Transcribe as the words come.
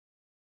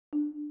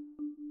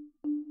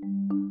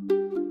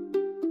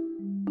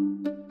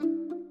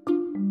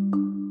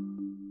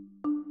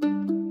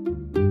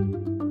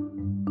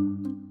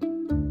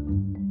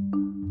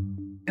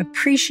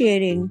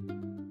appreciating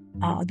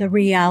the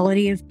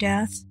reality of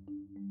death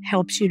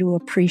helps you to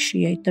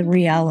appreciate the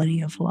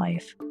reality of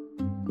life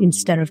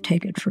instead of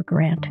take it for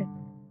granted.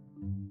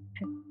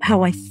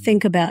 How I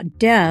think about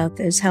death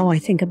is how I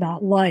think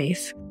about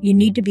life. You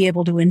need to be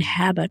able to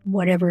inhabit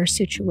whatever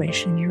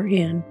situation you're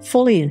in,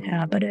 fully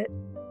inhabit it.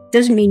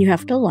 Doesn't mean you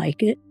have to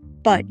like it,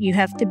 but you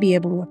have to be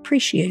able to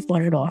appreciate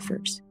what it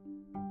offers.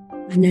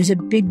 And there's a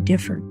big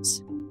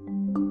difference.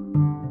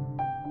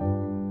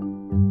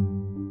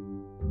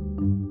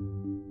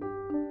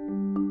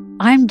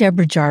 I'm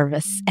Deborah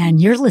Jarvis,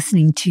 and you're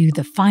listening to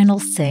The Final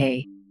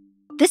Say.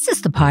 This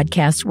is the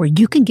podcast where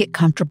you can get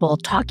comfortable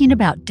talking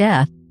about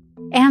death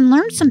and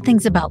learn some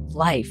things about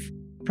life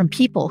from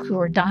people who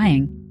are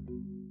dying.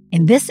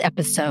 In this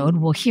episode,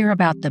 we'll hear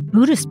about the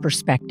Buddhist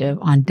perspective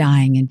on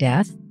dying and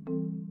death.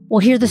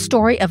 We'll hear the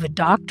story of a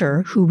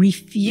doctor who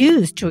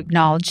refused to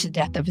acknowledge the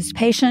death of his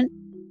patient,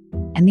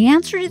 and the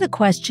answer to the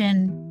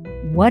question,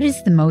 what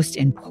is the most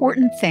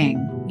important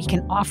thing we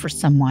can offer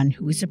someone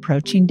who is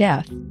approaching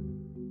death?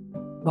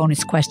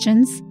 Bonus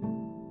questions: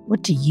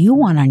 what do you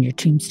want on your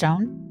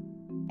tombstone?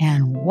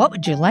 And what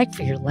would you like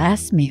for your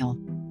last meal?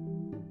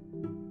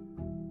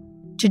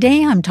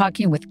 Today I'm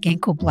talking with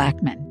Genko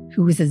Blackman,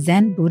 who is a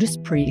Zen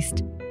Buddhist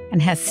priest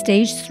and has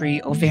stage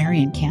 3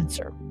 ovarian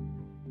cancer.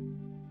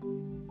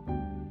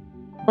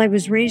 I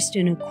was raised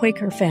in a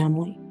Quaker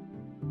family,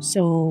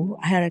 so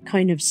I had a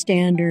kind of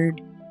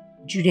standard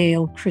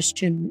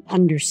Judeo-Christian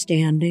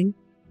understanding,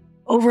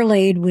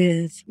 overlaid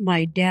with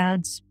my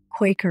dad's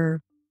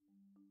Quaker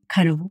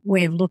kind of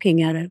way of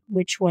looking at it,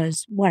 which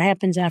was what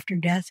happens after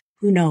death,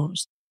 who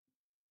knows?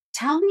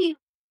 Tell me,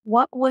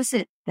 what was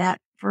it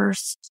that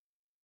first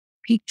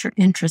piqued your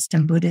interest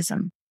in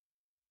Buddhism?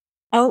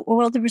 Oh,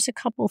 well, there was a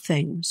couple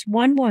things.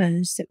 One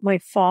was that my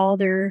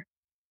father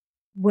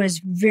was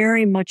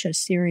very much a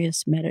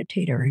serious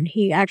meditator, and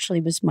he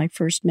actually was my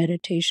first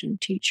meditation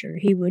teacher.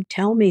 He would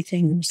tell me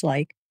things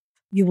like,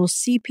 you will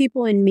see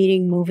people in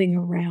meeting moving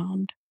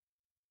around.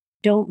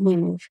 Don't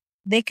move.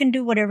 They can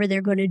do whatever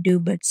they're going to do,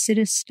 but sit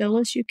as still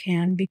as you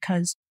can,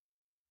 because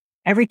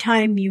every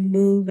time you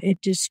move,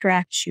 it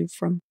distracts you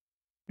from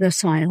the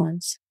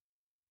silence.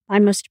 I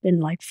must have been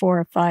like 4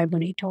 or 5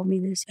 when he told me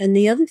this. And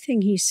the other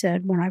thing he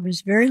said when I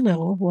was very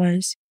little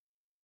was,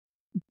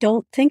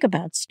 don't think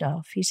about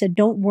stuff. He said,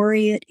 don't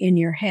worry it in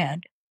your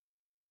head.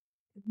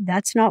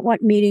 That's not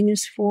what meeting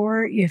is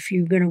for. If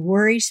you're going to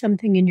worry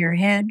something in your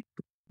head,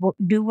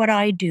 do what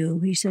I do.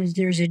 He says,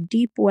 there's a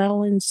deep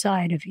well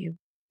inside of you.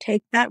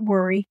 Take that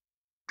worry,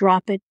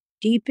 drop it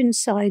deep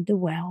inside the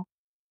well,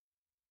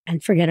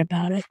 and forget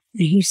about it.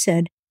 And he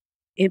said,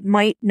 it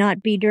might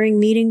not be during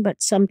meeting,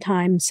 but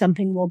sometimes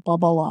something will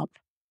bubble up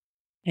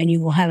and you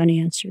will have an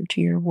answer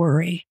to your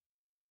worry.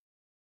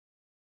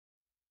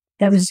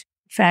 That was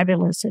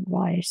fabulous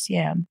advice.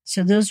 Yeah.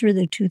 So those were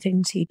the 2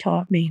 things he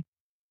taught me.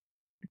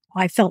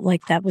 I felt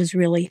like that was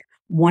really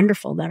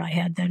wonderful that I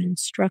had that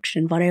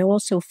instruction, but I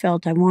also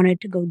felt I wanted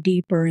to go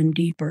deeper and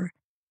deeper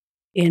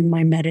in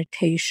my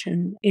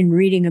meditation. In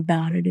reading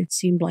about it, it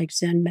seemed like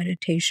Zen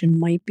meditation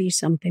might be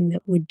something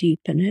that would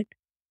deepen it.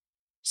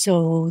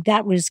 So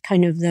that was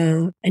kind of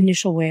the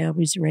initial way I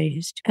was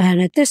raised.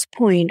 And at this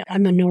point,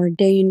 I'm an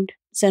ordained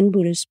Zen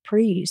Buddhist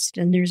priest,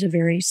 and there's a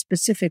very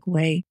specific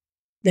way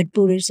that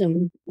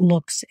Buddhism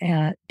looks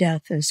at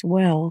death as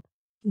well,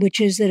 which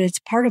is that it's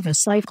part of a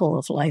cycle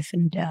of life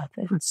and death.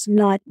 It's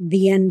not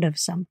the end of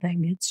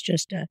something. It's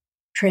just a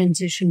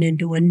transition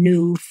into a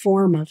new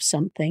form of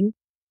something.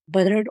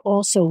 But it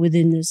also,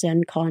 within the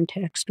Zen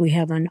context, we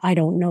have an I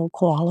don't know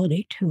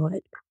quality to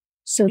it.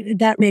 So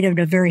that made it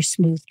a very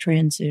smooth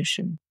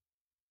transition,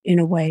 in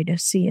a way, to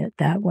see it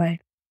that way.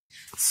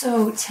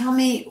 So tell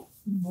me,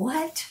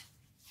 what,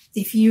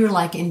 if you're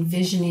like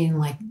envisioning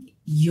like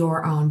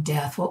your own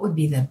death, what would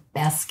be the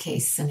best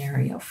case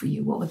scenario for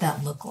you? What would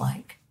that look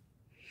like?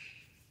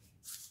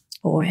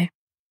 Boy,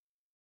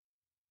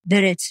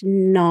 that it's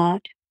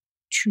not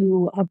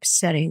too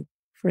upsetting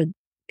for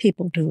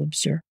people to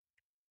observe.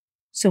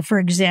 So, for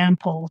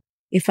example,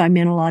 if I'm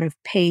in a lot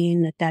of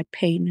pain, that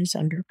pain is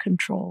under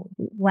control.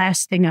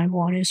 Last thing I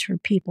want is for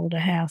people to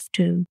have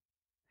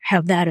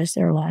that as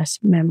their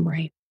last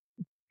memory.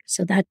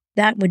 So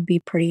that would be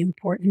pretty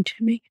important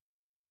to me.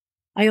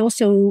 I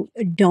also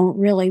don't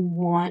really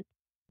want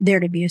there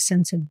to be a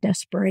sense of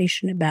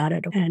desperation about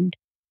it. And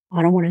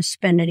I don't want to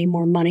spend any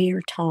more money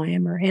or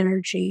time or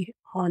energy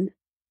on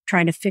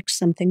trying to fix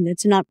something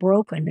that's not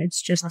broken.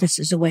 It's just, this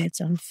is the way it's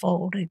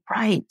unfolding.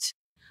 Right.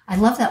 I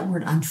love that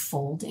word,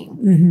 unfolding.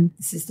 Mm-hmm.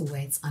 This is the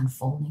way it's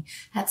unfolding.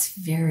 That's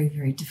very,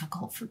 very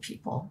difficult for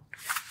people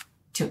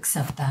to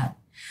accept that.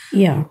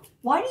 Yeah.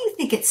 Why do you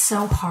think it's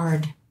so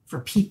hard for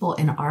people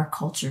in our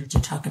culture to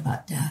talk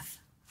about death?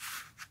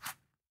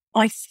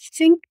 I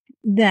think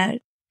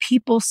that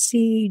people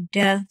see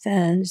death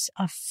as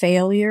a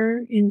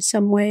failure in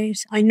some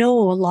ways. I know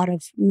a lot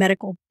of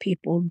medical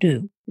people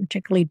do,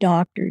 particularly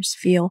doctors,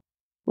 feel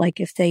like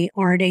if they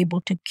aren't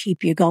able to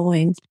keep you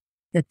going,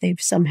 that they've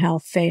somehow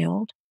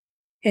failed.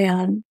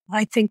 And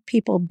I think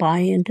people buy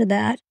into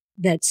that.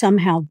 that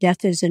somehow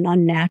death is an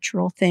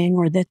unnatural thing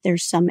or that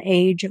there's some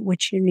age at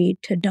which you need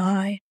to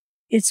die.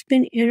 It's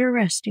been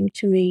interesting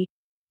to me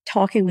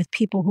talking with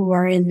people who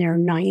are in their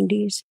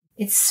 90s.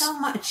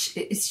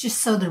 It's just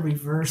so the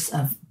reverse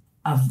of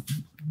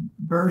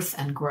birth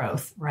and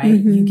growth, right?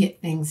 Mm-hmm. You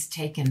get things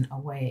taken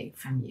away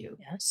from you.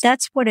 Yes.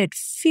 That's what it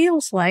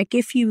feels like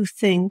if you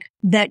think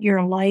that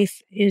your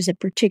life is a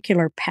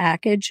particular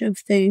package of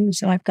things.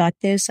 So I've got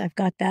this, I've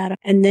got that.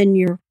 And then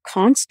you're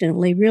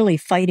constantly really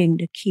fighting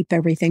to keep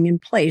everything in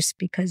place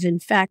because in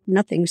fact,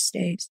 nothing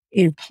stays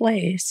in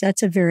place.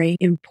 That's a very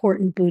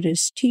important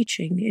Buddhist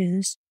teaching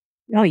is,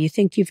 oh, you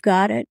think you've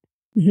got it?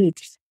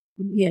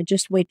 Yeah,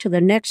 just wait till the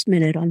next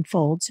minute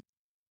unfolds.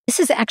 This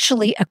is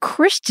actually a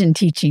Christian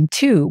teaching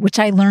too, which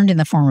I learned in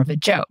the form of a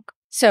joke.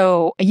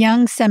 So a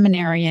young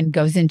seminarian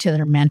goes into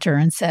their mentor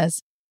and says,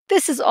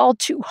 "This is all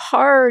too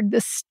hard, the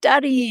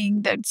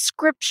studying, the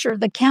scripture,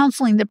 the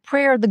counseling, the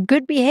prayer, the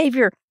good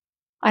behavior.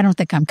 I don't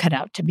think I'm cut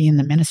out to be in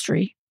the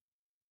ministry."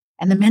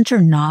 And the mentor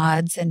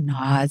nods and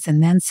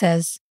then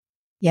says,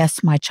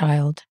 "Yes, my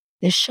child,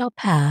 this shall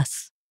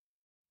pass."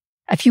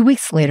 A few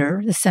weeks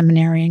later, the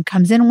seminarian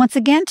comes in once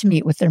again to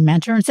meet with their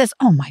mentor and says,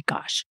 "Oh my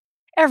gosh,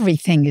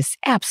 everything is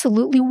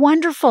absolutely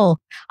wonderful.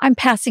 I'm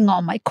passing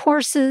all my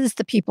courses.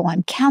 The people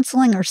I'm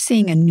counseling are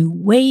seeing a new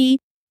way,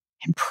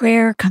 and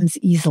prayer comes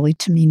easily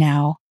to me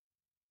now.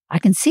 I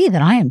can see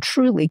that I am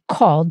truly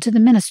called to the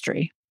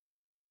ministry."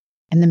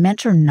 And the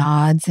mentor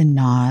nods and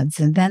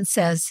then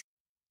says,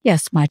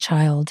 "Yes, my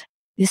child,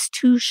 this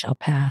too shall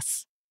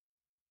pass."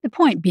 The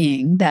point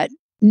being that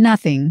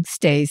nothing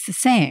stays the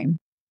same.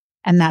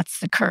 And that's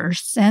the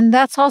curse. And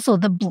that's also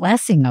the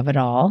blessing of it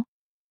all.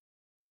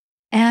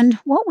 And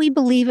what we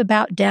believe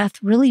about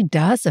death really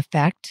does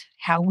affect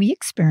how we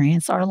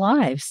experience our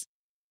lives.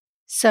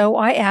 So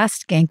I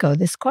asked Genko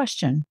this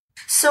question.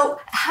 So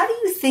how do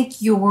you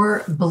think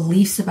your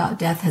beliefs about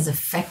death has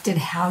affected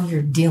how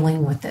you're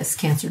dealing with this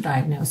cancer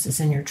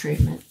diagnosis and your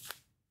treatment?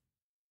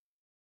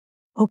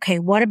 Okay,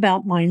 what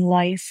about my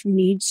life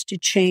needs to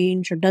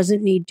change or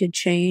doesn't need to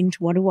change?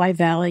 What do I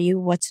value?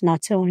 What's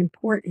not so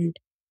important?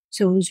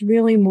 So it was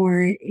really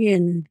more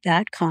in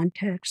that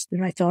context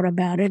that I thought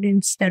about it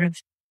instead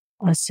of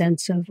a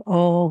sense of,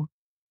 oh,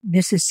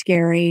 this is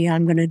scary.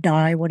 I'm going to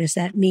die. What does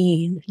that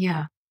mean?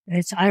 Yeah.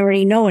 I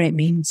already know what it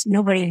means.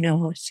 Nobody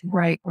knows.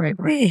 Right.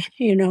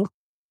 You know,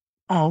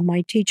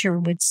 my teacher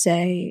would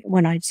say,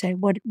 when I'd say,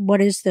 what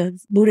is the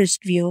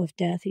Buddhist view of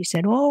death? He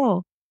said,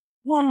 oh,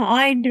 well,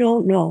 I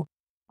don't know.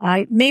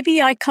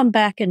 Maybe I come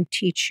back and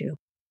teach you.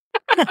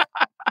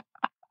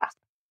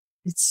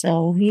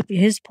 So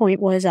his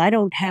point was, I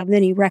don't have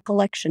any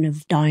recollection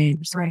of dying.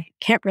 So I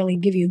can't really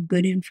give you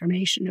good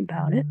information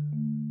about it.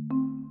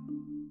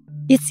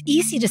 It's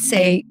easy to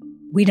say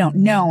we don't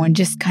know and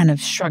just kind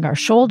of shrug our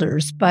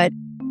shoulders, but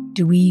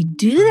do we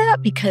do that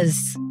because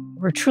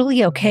we're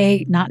truly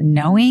okay not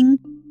knowing?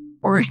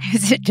 Or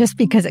is it just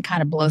because it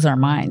kind of blows our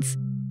minds?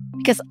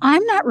 Because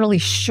I'm not really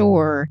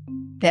sure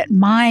that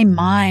my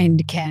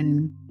mind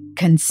can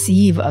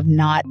conceive of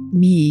not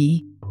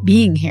me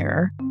being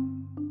here.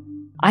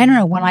 I don't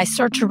know, when I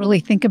start to really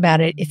think about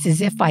it, it's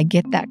as if I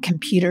get that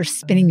computer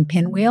spinning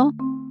pinwheel.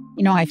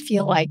 You know, I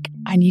feel like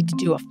I need to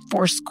do a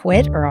forced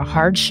quit or a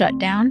hard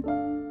shutdown.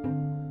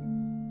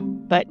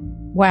 But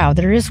wow,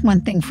 there is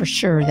one thing for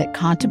sure that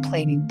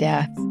contemplating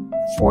death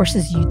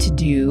forces you to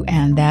do,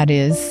 and that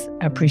is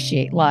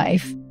appreciate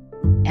life.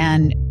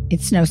 And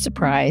it's no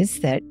surprise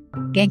that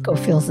Genko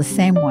feels the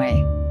same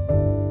way.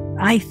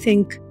 I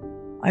think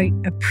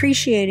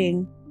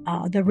appreciating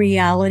the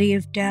reality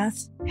of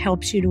death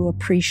helps you to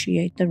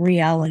appreciate the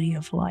reality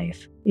of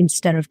life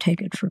instead of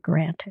take it for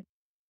granted.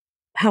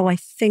 How I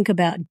think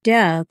about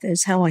death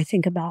is how I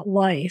think about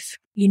life.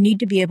 You need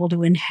to be able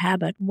to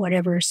inhabit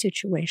whatever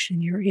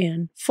situation you're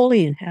in,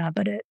 fully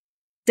inhabit it.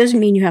 Doesn't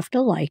mean you have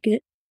to like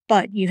it,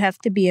 but you have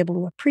to be able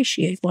to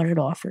appreciate what it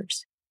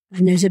offers.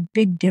 And there's a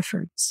big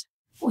difference.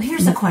 Well,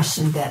 here's a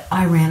question that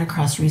I ran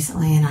across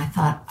recently, and I've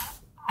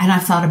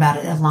thought about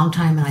it a long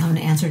time, and I haven't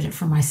answered it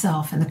for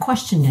myself. And the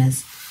question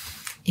is,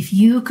 if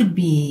you could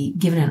be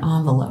given an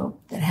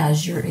envelope that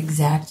has your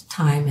exact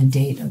time and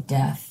date of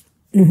death,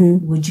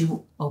 would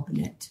you open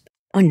it?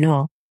 Oh,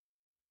 no.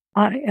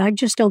 I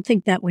just don't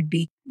think that would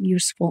be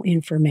useful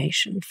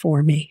information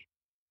for me.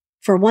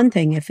 For one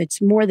thing, if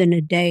it's more than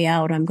a day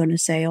out, I'm going to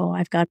say, oh,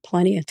 I've got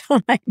plenty of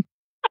time.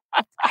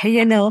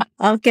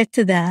 I'll get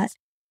to that.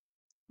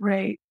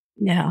 Right.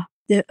 Yeah.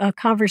 A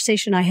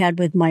conversation I had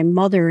with my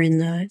mother in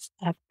the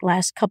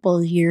last couple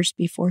of years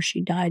before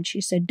she died,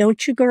 she said,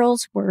 don't you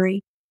girls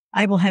worry.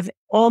 I will have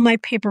all my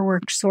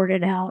paperwork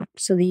sorted out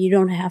so that you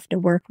don't have to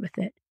work with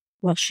it.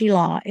 Well, she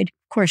lied.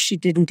 Of course, she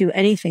didn't do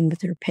anything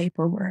with her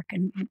paperwork.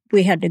 And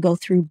we had to go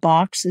through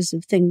boxes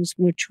of things,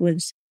 which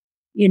was,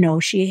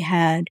 she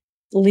had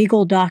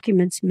legal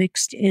documents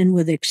mixed in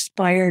with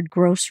expired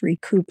grocery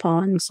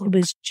coupons. It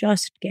was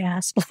just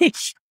ghastly.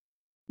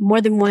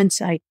 More than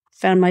once, I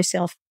found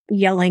myself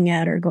yelling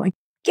at her, going,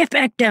 get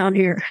back down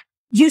here.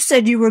 You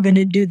said you were going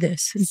to do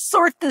this.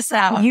 Sort this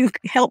out. You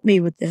help me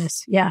with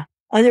this. Yeah.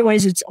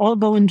 Otherwise, it's all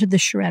going to the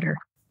shredder.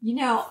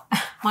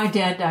 My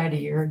dad died a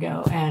year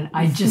ago, and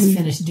I just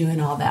finished doing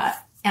all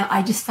that. And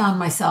I just found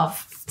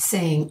myself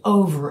saying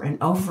over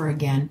and over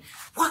again,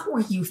 what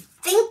were you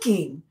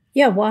thinking?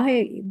 Yeah,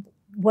 why?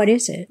 What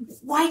is it?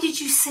 Why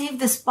did you save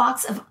this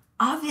box of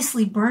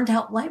obviously burned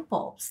out light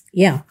bulbs?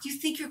 Yeah. You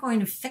think you're going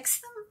to fix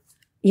them?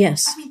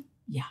 Yes. I mean,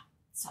 yeah.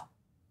 So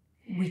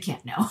we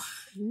can't know.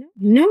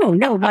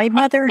 No. My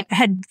mother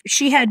had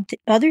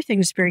other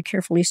things very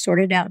carefully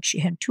sorted out. She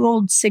had 2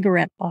 old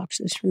cigarette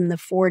boxes from the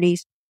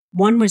 40s.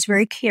 One was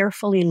very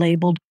carefully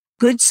labeled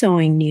good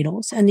sewing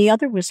needles, and the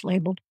other was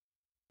labeled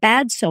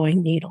bad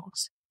sewing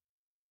needles.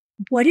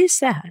 What is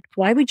that?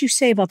 Why would you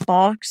save a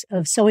box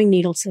of sewing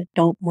needles that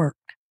don't work?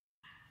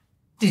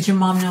 Did your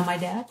mom know my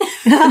dad?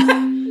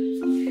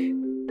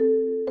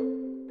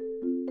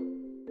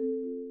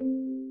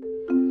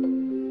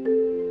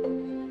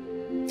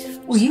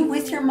 Were you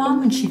with your mom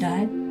when she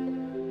died?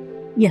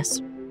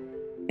 Yes.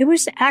 It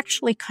was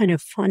actually kind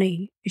of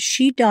funny.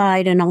 She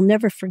died, and I'll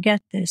never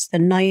forget this, the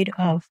night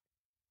of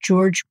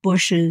George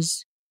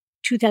Bush's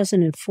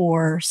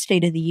 2004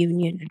 State of the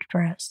Union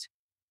address.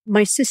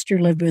 My sister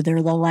lived with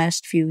her the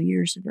last few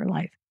years of her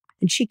life,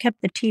 and she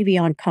kept the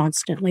TV on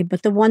constantly.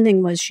 But the one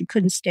thing was she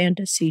couldn't stand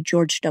to see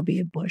George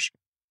W. Bush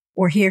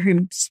or hear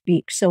him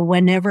speak. So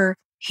whenever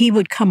he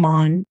would come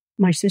on,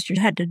 my sister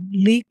had to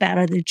leap out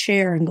of the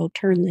chair and go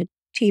turn the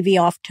TV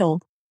off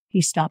till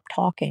he stopped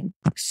talking.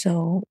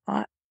 So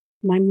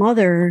my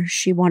mother,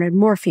 she wanted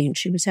morphine.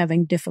 She was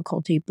having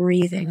difficulty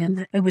breathing,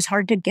 and it was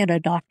hard to get a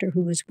doctor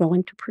who was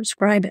willing to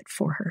prescribe it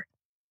for her.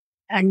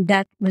 And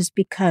that was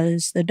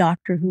because the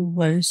doctor who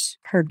was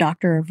her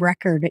doctor of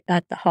record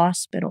at the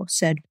hospital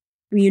said,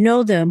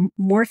 well, the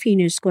morphine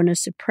is going to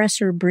suppress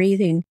her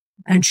breathing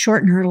and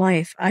shorten her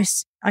life.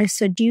 I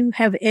said, do you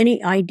have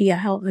any idea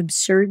how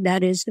absurd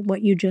that is,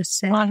 what you just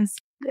said?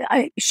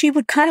 She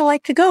would kind of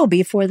like to go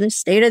before the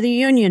State of the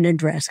Union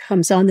address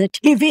comes on the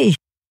TV,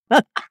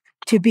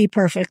 to be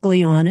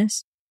perfectly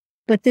honest.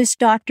 But this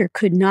doctor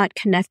could not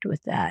connect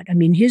with that. I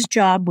mean, his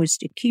job was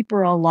to keep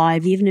her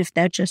alive, even if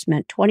that just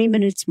meant 20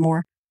 minutes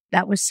more.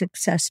 That was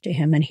success to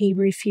him, and he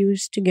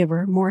refused to give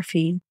her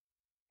morphine.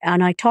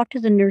 And I talked to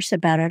the nurse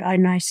about it,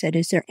 and I said,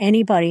 is there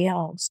anybody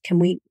else?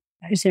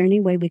 Is there any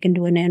way we can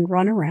do an end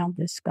run around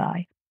this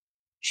guy?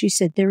 She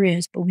said, there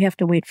is, but we have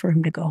to wait for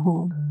him to go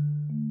home.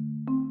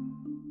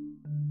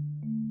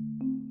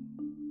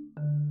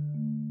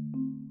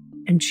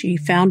 And she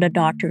found a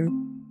doctor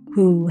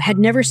who had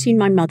never seen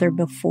my mother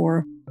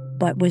before,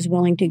 but was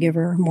willing to give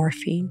her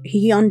morphine.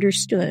 He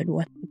understood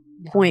what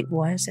the point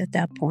was at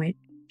that point.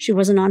 She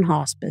wasn't on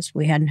hospice.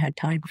 We hadn't had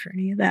time for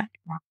any of that.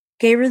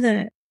 Gave her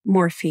the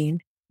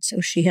morphine.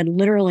 So she had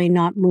literally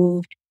not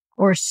moved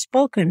or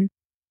spoken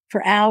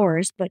for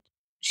hours, but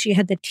she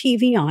had the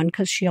TV on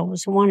because she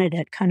always wanted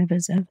it kind of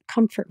as a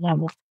comfort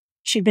level.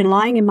 She'd been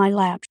lying in my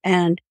lap,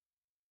 and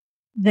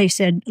they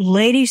said,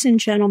 ladies and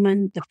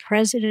gentlemen, the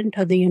President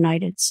of the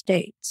United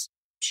States.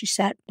 She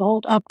sat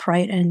bolt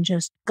upright and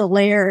just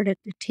glared at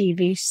the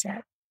TV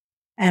set.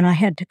 And I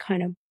had to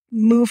kind of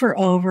move her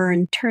over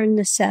and turn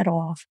the set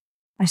off.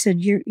 I said,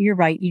 you're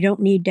right. You don't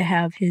need to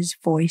have his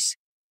voice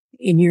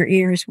in your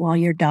ears while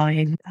you're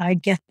dying. I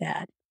get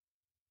that.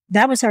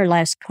 That was our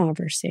last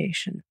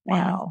conversation.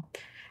 Wow.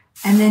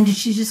 And then did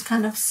she just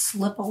kind of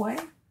slip away?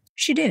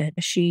 She did.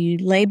 She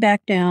lay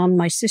back down.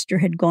 My sister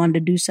had gone to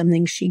do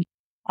something.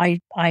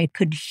 I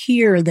could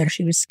hear that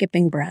she was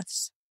skipping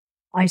breaths.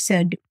 I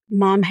said,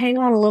 Mom, hang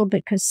on a little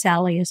bit because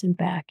Sally isn't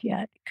back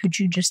yet. Could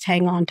you just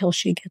hang on till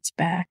she gets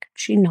back?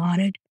 She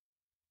nodded.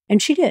 And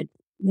she did.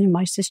 Then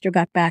my sister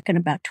got back, and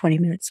about 20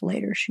 minutes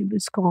later, she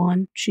was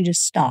gone. She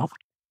just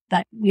stopped.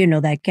 That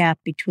gap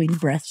between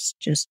breaths,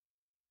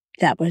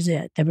 that was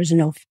it. There was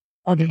no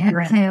other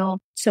breath.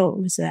 So it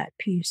was that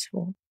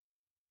peaceful.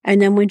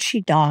 And then when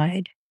she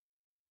died,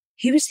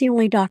 he was the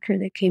only doctor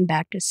that came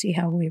back to see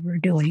how we were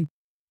doing.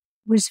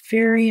 It was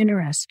very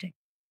interesting.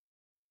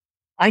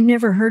 I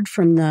never heard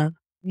from the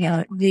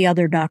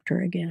other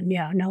doctor again.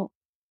 Yeah, no.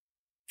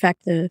 In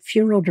fact, the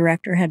funeral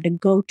director had to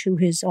go to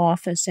his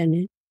office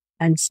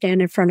and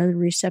stand in front of the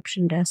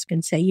reception desk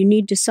and say, you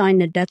need to sign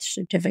the death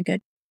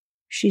certificate.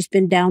 She's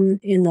been down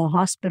in the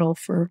hospital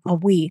for a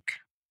week,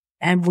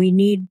 and we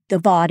need the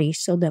body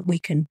so that we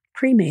can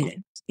cremate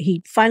it.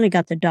 He finally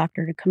got the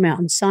doctor to come out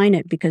and sign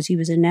it because he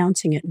was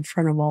announcing it in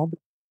front of all the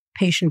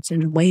patients in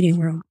the waiting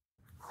room.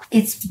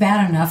 It's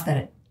bad enough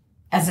that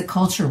as a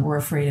culture, we're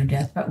afraid of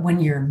death, but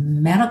when your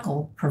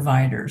medical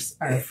providers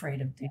are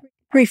afraid of death.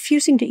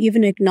 Refusing to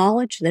even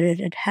acknowledge that it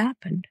had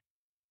happened.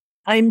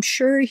 I'm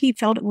sure he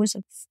felt it was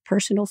a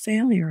personal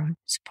failure on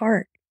his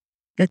part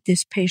that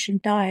this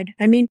patient died.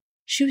 I mean,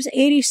 she was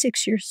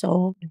 86 years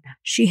old.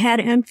 She had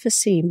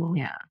emphysema.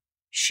 Yeah.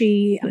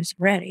 She was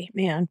ready,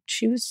 man.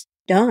 She was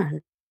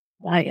done.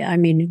 I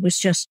mean, it was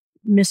just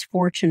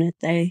misfortunate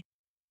they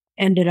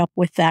ended up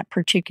with that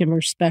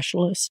particular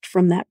specialist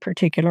from that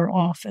particular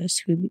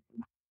office who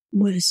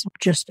was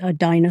just a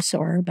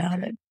dinosaur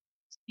about it.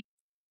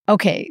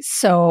 Okay,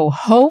 so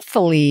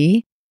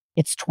hopefully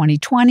It's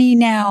 2020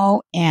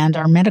 now, and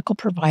our medical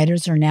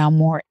providers are now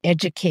more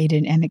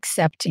educated and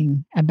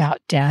accepting about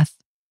death.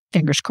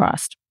 Fingers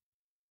crossed.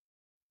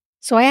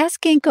 So I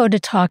asked Genko to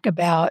talk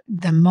about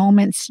the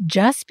moments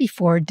just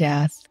before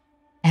death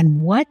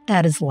and what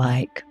that is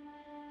like.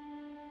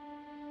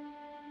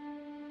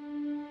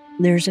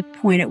 There's a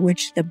point at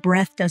which the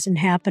breath doesn't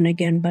happen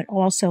again, but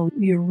also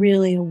you're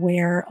really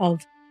aware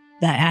of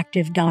the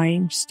active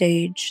dying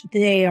stage.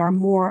 They are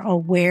more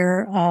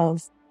aware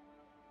of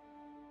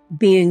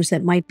beings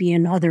that might be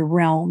in other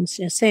realms.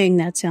 Saying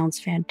that sounds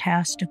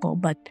fantastical,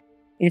 but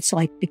it's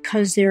like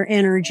because their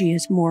energy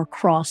is more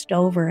crossed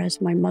over, as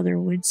my mother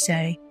would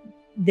say,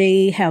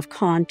 they have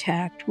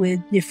contact with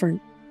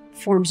different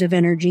forms of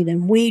energy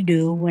than we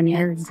do when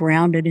we're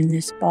grounded in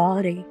this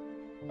body.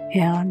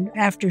 And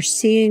after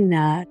seeing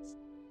that,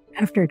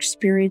 after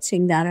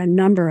experiencing that a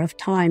number of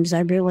times, I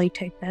really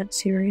take that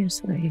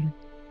seriously.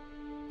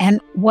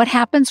 And what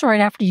happens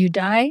right after you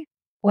die?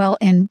 Well,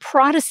 in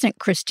Protestant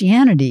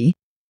Christianity,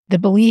 the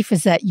belief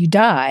is that you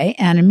die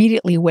and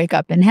immediately wake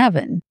up in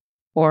heaven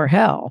or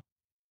hell.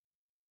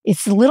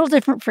 It's a little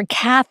different for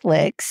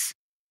Catholics.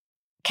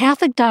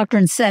 Catholic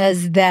doctrine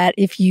says that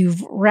if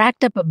you've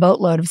racked up a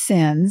boatload of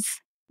sins,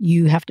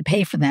 you have to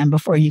pay for them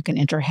before you can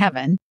enter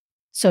heaven.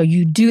 So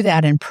you do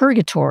that in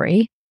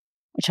purgatory,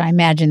 which I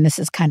imagine this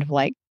is kind of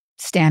like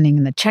standing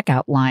in the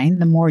checkout line.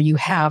 The more you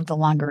have, the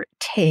longer it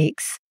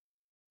takes.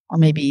 Or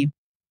maybe,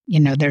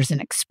 there's an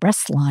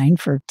express line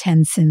for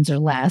 10 sins or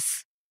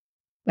less.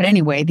 But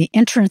anyway, the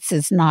entrance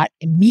is not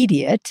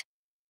immediate.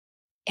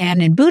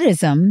 And in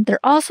Buddhism, there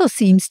also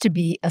seems to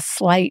be a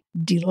slight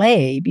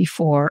delay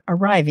before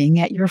arriving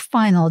at your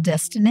final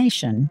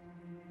destination.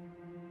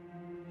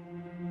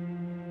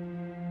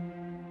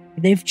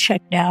 They've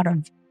checked out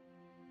of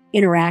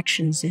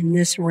interactions in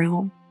this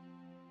realm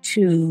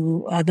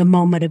to the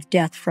moment of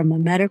death from a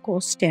medical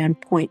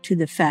standpoint, to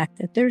the fact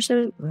that there's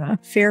a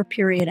fair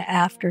period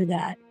after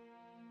that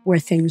where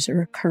things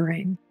are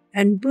occurring.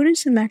 And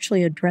Buddhism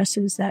actually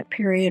addresses that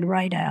period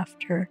right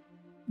after.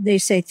 They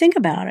say, think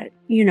about it.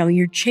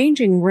 You're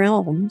changing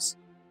realms,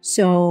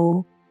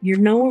 so you're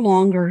no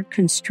longer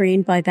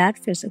constrained by that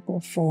physical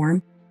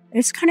form.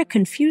 It's kind of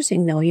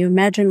confusing, though. You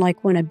imagine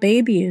like when a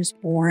baby is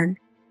born,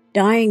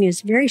 dying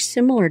is very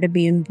similar to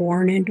being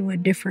born into a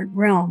different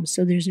realm.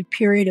 So there's a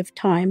period of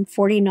time,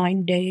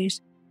 49 days,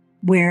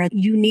 where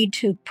you need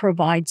to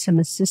provide some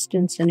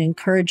assistance and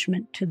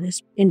encouragement to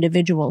this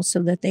individual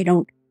so that they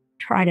don't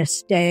try to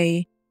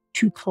stay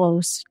too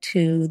close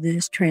to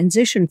this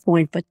transition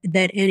point, but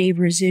that any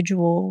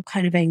residual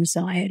kind of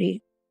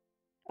anxiety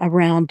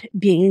around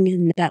being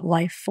in that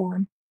life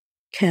form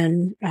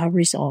can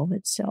resolve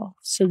itself.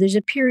 So there's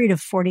a period of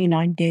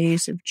 49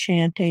 days of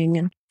chanting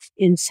and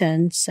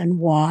incense and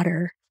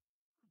water.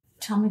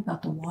 Tell me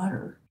about the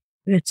water.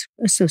 It's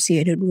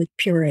associated with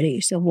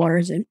purity. So water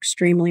is an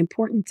extremely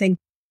important thing.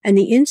 And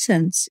the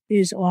incense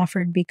is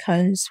offered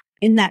because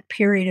in that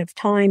period of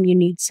time, you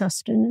need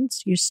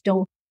sustenance. You're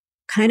still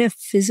kind of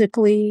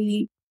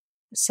physically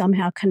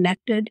somehow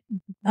connected,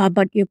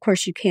 but of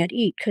course you can't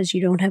eat because you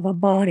don't have a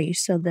body.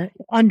 So the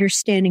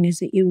understanding is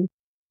that you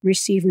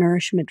receive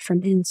nourishment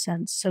from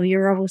incense. So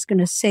you're always going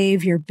to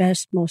save your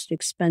best, most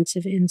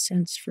expensive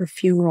incense for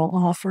funeral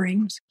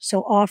offerings.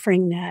 So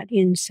offering that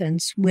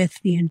incense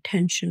with the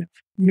intention of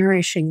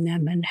nourishing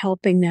them and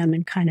helping them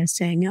and kind of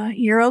saying,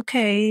 you're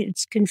okay.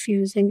 It's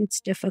confusing.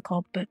 It's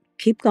difficult, but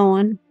keep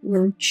going.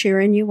 We're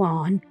cheering you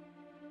on.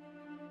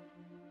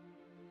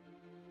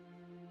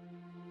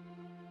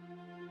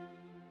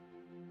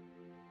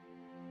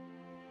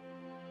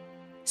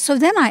 So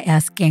then I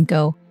asked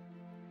Genko,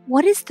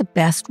 what is the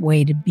best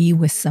way to be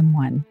with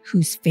someone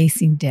who's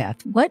facing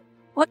death? What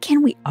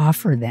can we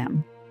offer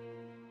them?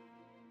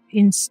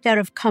 Instead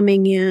of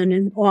coming in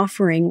and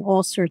offering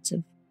all sorts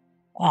of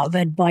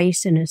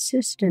advice and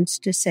assistance,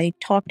 to say,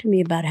 talk to me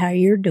about how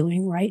you're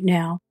doing right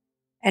now,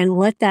 and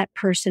let that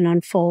person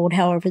unfold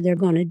however they're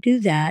going to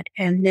do that,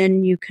 and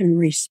then you can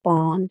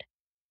respond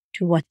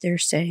to what they're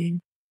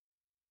saying.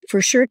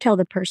 For sure, tell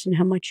the person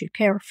how much you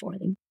care for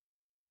them.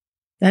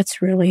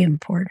 That's really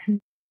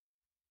important.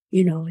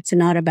 It's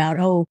not about,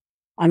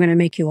 I'm going to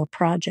make you a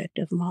project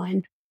of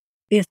mine.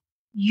 If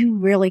you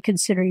really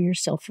consider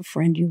yourself a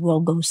friend, you will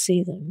go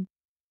see them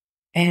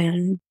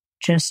and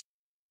just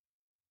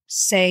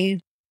say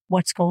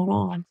what's going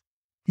on.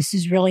 This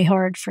is really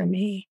hard for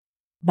me,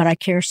 but I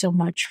care so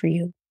much for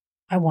you.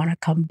 I want to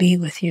come be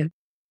with you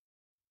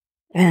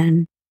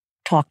and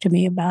talk to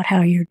me about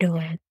how you're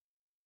doing.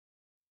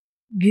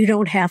 You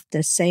don't have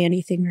to say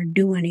anything or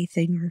do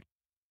anything or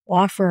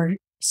offer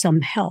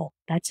some help.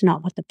 That's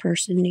not what the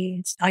person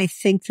needs. I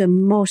think the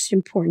most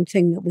important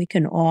thing that we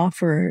can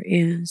offer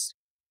is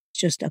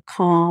just a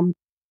calm,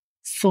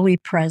 fully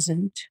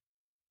present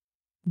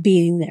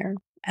being there.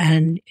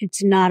 And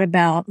it's not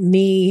about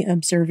me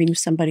observing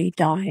somebody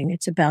dying.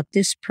 It's about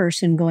this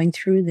person going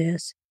through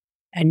this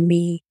and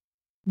me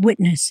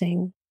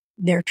witnessing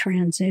their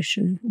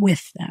transition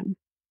with them.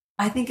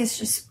 I think it's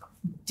just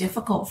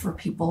difficult for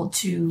people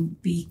to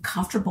be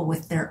comfortable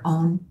with their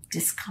own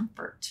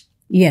discomfort.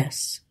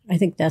 Yes. I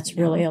think that's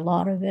really a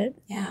lot of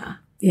it. Yeah.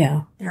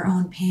 Yeah. Their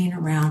own pain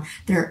around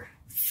their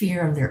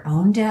fear of their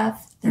own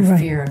death, their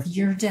fear of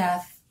your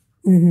death,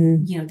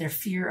 their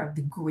fear of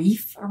the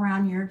grief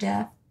around your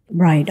death.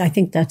 Right. I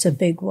think that's a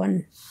big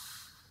one.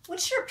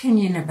 What's your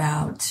opinion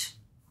about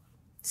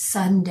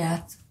sudden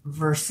death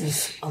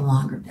versus a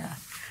longer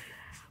death?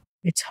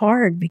 It's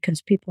hard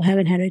because people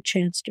haven't had a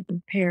chance to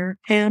prepare,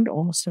 and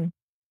also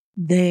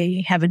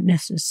they haven't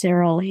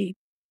necessarily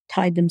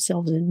tied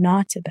themselves in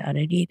knots about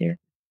it either.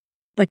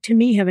 But to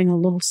me, having a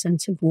little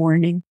sense of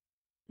warning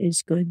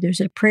is good. There's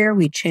a prayer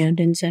we chant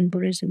in Zen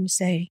Buddhism,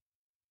 say,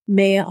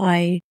 may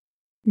I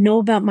know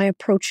about my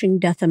approaching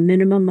death a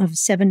minimum of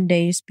 7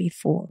 days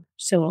before.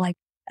 So like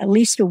at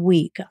least a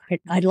week.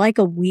 I'd like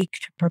a week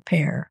to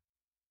prepare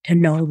to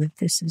know that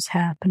this is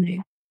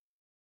happening.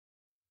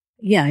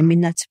 Yeah, I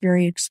mean, that's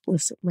very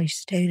explicitly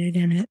stated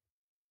in it.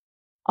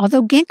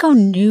 Although Genko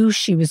knew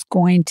she was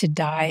going to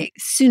die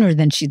sooner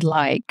than she'd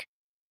like,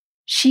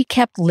 she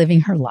kept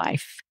living her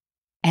life.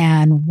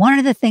 And one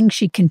of the things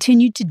she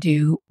continued to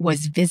do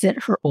was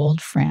visit her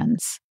old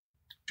friends.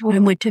 I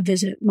went to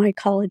visit my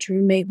college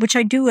roommate, which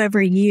I do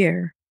every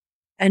year.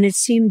 And it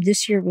seemed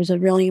this year was a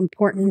really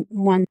important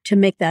one to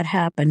make that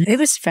happen. It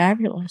was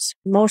fabulous.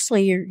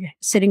 Mostly you're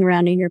sitting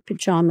around in your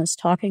pajamas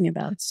talking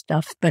about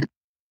stuff, but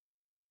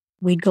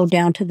we'd go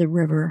down to the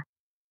river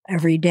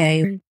every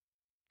day,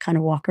 kind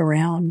of walk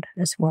around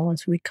as well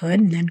as we could,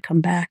 and then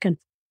come back and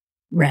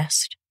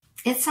rest.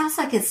 It sounds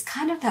like it's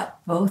kind of that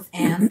both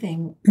and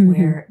thing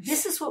where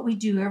this is what we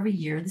do every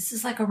year. This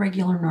is like a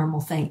regular,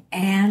 normal thing.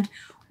 And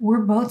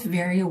we're both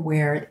very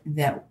aware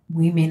that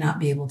we may not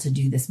be able to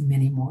do this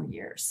many more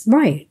years.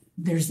 Right.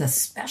 There's a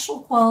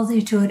special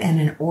quality to it and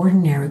an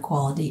ordinary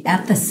quality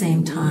at the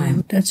same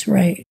time. That's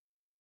right.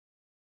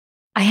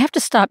 I have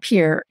to stop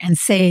here and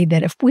say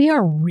that if we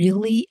are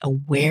really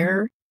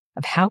aware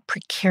of how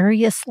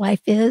precarious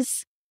life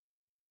is,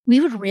 we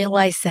would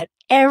realize that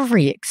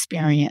every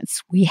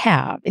experience we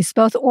have is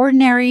both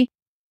ordinary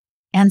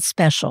and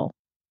special,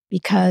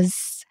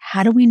 because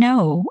how do we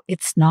know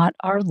it's not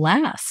our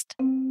last?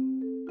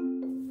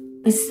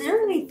 Is there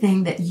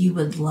anything that you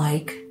would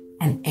like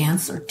an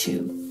answer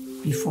to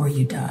before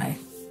you die?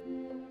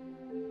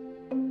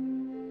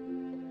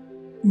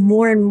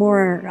 More and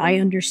more, I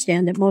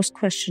understand that most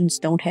questions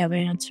don't have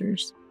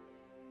answers.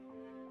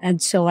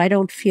 And so I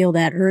don't feel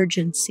that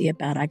urgency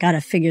about, I got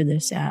to figure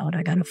this out.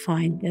 I got to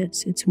find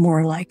this. It's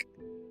more like,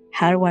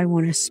 how do I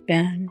want to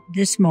spend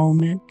this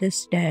moment,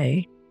 this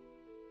day,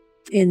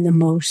 in the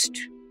most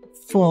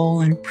full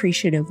and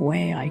appreciative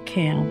way I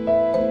can?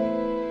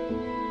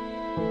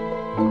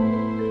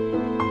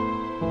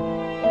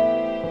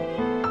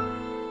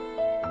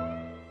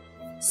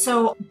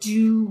 So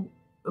do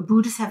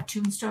Buddhists have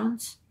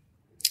tombstones?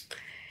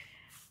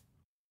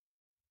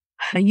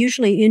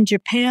 Usually in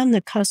Japan,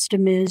 the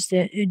custom is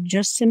that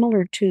just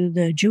similar to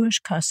the Jewish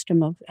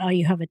custom of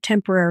you have a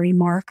temporary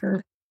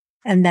marker,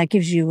 and that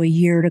gives you a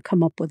year to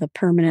come up with a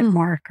permanent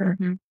marker.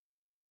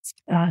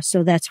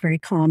 So that's very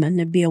common.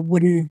 There'd be a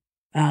wooden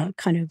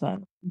kind of a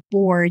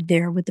board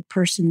there with the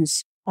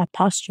person's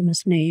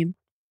posthumous name.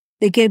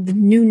 They give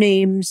new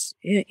names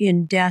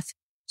in death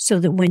so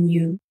that when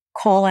you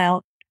call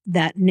out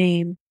that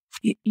name,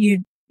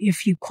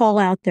 if you call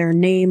out their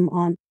name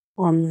on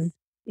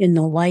in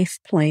the life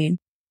plane,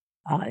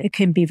 it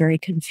can be very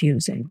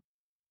confusing,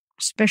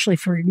 especially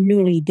for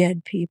newly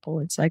dead people.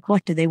 It's like,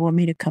 what, do they want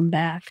me to come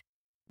back?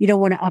 You don't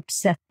want to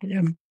upset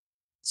them.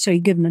 So you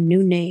give them a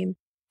new name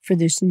for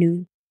this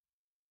new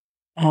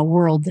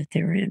world that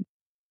they're in.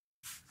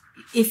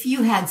 If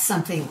you had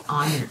something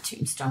on your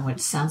tombstone, which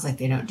sounds like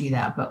they don't do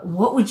that, but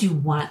what would you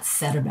want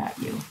said about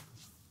you?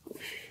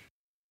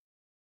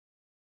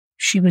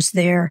 She was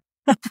there.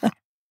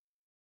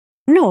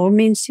 No, I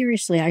mean,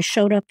 seriously, I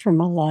showed up for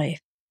my life.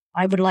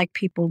 I would like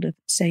people to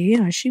say,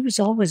 yeah, she was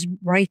always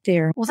right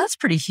there. Well, that's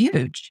pretty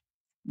huge.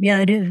 Yeah,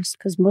 it is,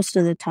 because most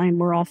of the time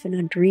we're off in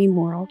a dream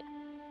world.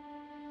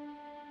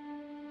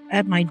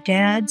 At my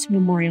dad's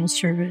memorial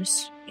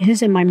service,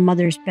 his and my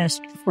mother's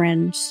best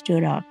friend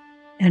stood up,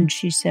 and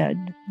she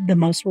said the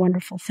most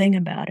wonderful thing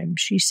about him.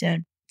 She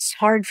said, it's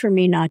hard for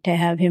me not to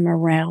have him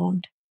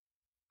around,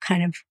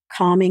 kind of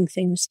calming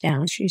things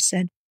down. She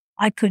said,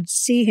 I could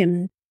see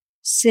him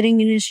sitting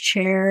in his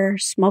chair,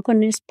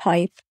 smoking his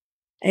pipe,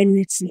 and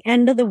it's the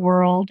end of the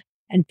world,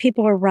 and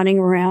people are running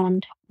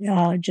around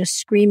just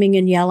screaming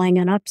and yelling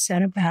and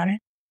upset about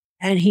it.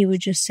 And he would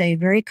just say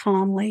very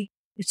calmly,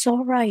 it's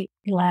all right,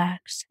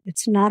 relax.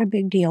 It's not a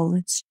big deal.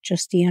 It's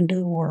just the end of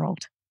the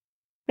world.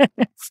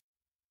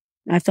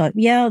 I thought,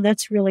 yeah,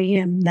 that's really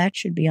him. That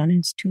should be on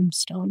his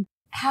tombstone.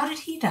 How did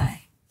he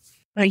die?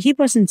 He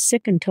wasn't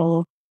sick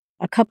until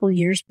a couple of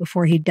years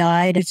before he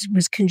died. It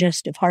was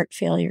congestive heart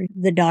failure.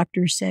 The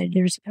doctor said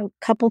there's a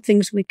couple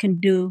things we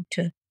can do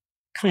to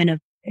kind of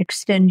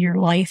extend your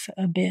life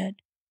a bit.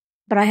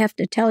 But I have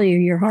to tell you,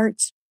 your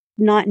heart's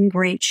not in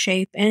great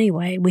shape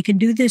anyway. We can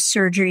do this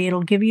surgery.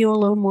 It'll give you a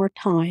little more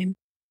time,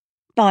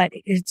 but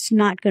it's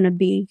not going to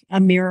be a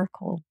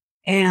miracle.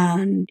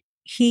 And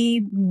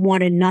he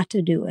wanted not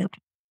to do it.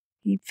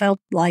 He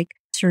felt like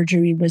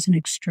surgery was an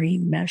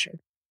extreme measure.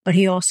 But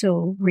he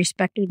also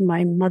respected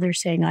my mother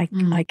saying,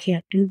 I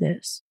can't do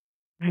this.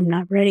 I'm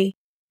not ready.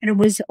 And it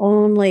was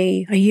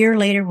only a year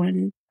later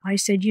when I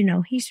said,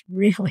 he's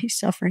really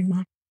suffering,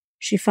 Mom.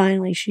 She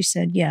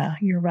said, yeah,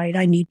 you're right.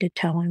 I need to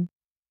tell him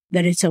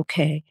that it's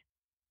okay.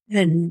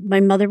 And my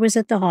mother was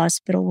at the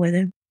hospital with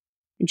him.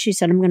 And she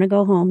said, I'm going to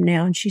go home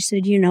now. And she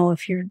said,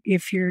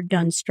 if you're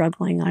done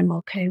struggling, I'm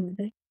okay with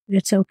it.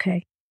 It's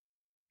okay.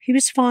 He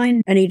was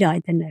fine. And he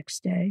died the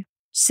next day,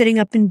 sitting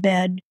up in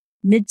bed,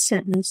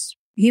 mid-sentence.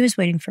 He was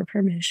waiting for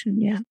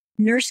permission. Yeah.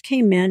 Nurse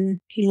came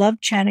in. He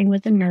loved chatting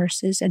with the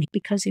nurses. And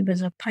because he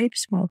was a pipe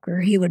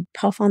smoker, he would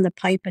puff on the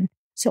pipe. And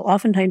so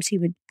oftentimes he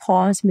would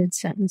pause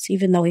mid-sentence,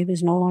 even though he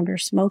was no longer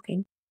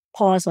smoking,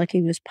 pause like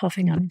he was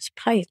puffing on his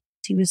pipe.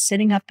 He was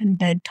sitting up in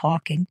bed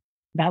talking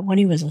about when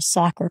he was a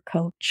soccer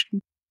coach.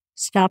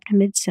 Stopped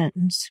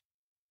mid-sentence.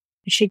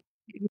 She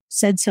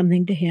said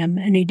something to him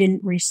and he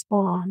didn't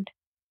respond.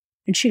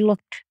 And she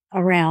looked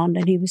around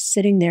and he was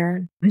sitting there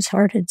and his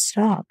heart had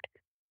stopped.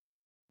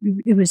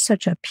 It was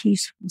such a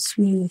peaceful,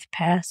 smooth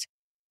pass.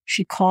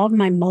 She called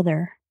my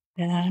mother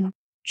and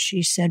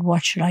she said,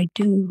 what should I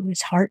do?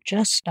 His heart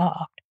just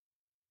stopped.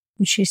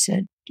 And she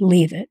said,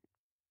 leave it.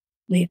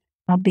 Leave it.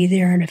 I'll be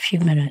there in a few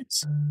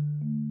minutes.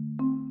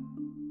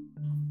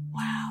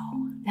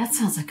 Wow. That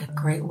sounds like a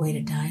great way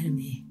to die to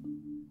me.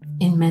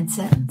 In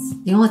mid-sentence.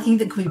 The only thing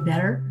that could be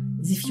better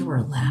is if you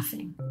were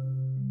laughing.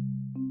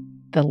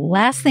 The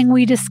last thing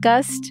we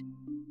discussed,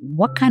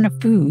 what kind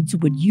of foods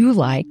would you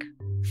like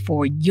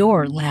for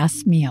your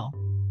last meal?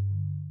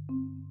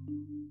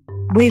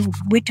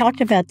 We talked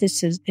about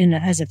this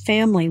as a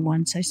family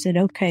once. I said,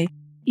 okay,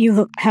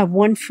 you have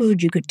one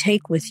food you could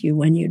take with you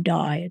when you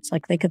die. It's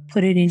like they could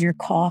put it in your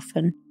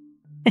coffin.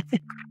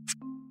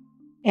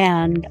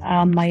 And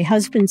my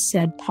husband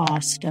said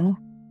pasta.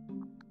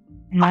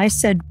 And I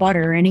said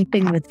butter,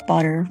 anything with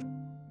butter.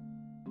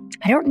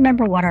 I don't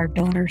remember what our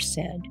daughter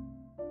said.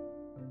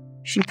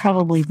 She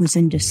probably was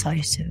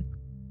indecisive.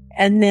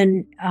 And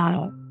then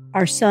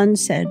our son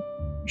said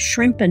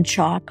shrimp and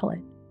chocolate.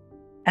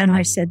 And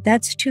I said,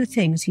 that's two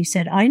things. He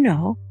said, I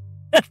know.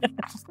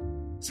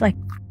 It's like,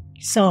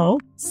 so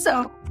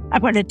I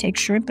want to take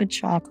shrimp and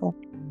chocolate.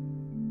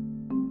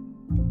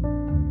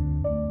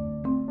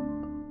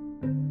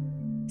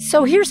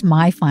 So here's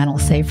my final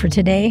say for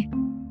today.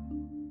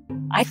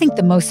 I think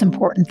the most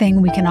important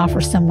thing we can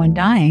offer someone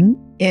dying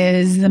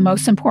is the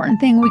most important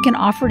thing we can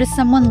offer to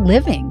someone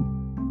living.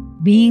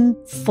 Being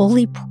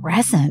fully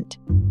present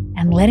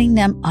and letting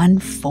them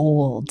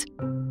unfold.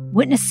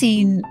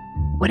 Witnessing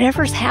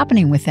whatever's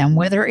happening with them,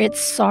 whether it's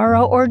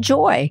sorrow or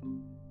joy.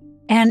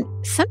 And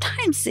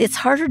sometimes it's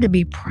harder to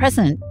be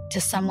present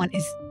to someone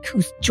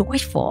who's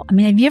joyful. I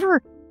mean, have you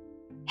ever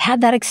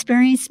had that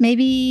experience?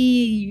 Maybe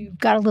you've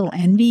got a little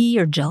envy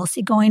or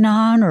jealousy going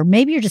on, or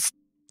maybe you're just,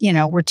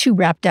 we're too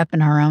wrapped up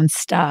in our own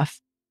stuff.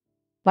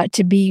 But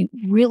to be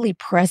really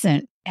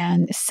present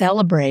and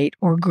celebrate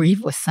or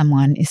grieve with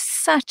someone is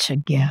such a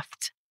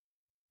gift.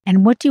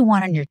 And what do you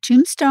want on your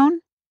tombstone?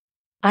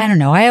 I don't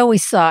know. I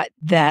always thought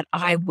that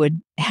I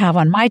would have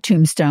on my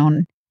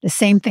tombstone the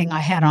same thing I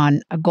had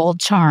on a gold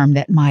charm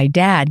that my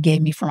dad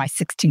gave me for my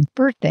 16th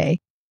birthday.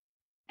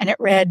 And it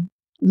read,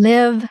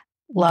 live,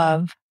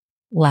 love,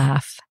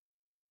 laugh.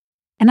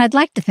 And I'd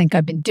like to think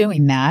I've been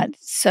doing that.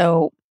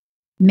 So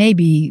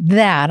maybe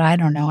that, I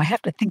don't know. I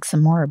have to think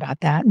some more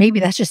about that. Maybe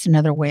that's just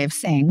another way of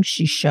saying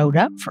she showed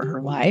up for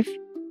her life.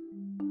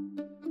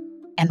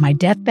 And my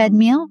deathbed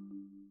meal?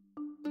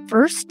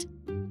 First,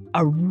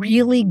 a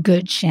really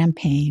good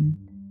champagne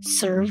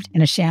served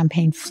in a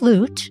champagne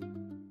flute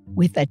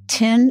with a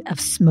tin of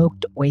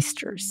smoked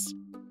oysters,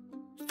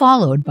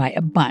 followed by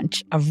a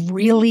bunch of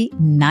really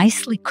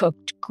nicely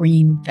cooked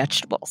green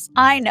vegetables.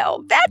 I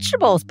know,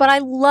 vegetables, but I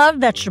love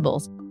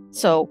vegetables.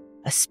 So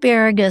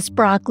asparagus,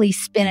 broccoli,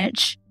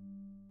 spinach.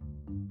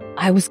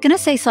 I was going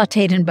to say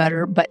sautéed in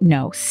butter, but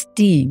no,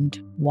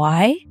 steamed.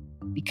 Why?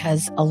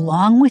 Because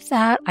along with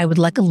that, I would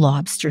like a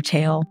lobster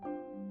tail.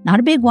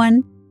 Not a big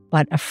one,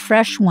 but a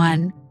fresh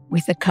one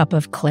with a cup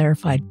of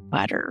clarified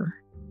butter.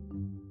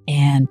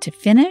 And to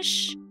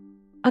finish,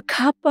 a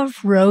cup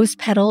of rose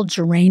petal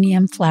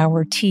geranium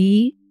flower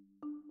tea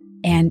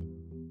and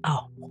a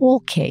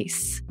whole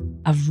case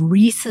of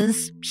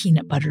Reese's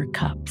peanut butter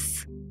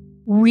cups.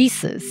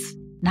 Reese's,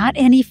 not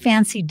any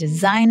fancy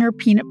designer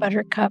peanut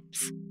butter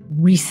cups,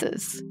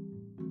 Reese's.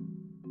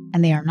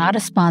 And they are not a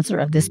sponsor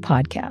of this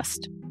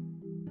podcast,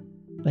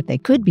 but they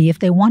could be if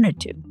they wanted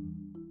to.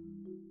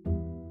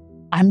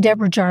 I'm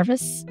Deborah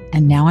Jarvis,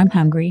 and now I'm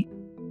hungry.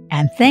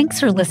 And thanks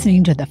for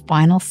listening to The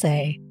Final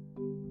Say.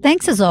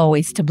 Thanks as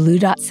always to Blue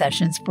Dot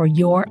Sessions for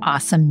your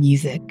awesome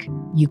music.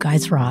 You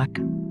guys rock.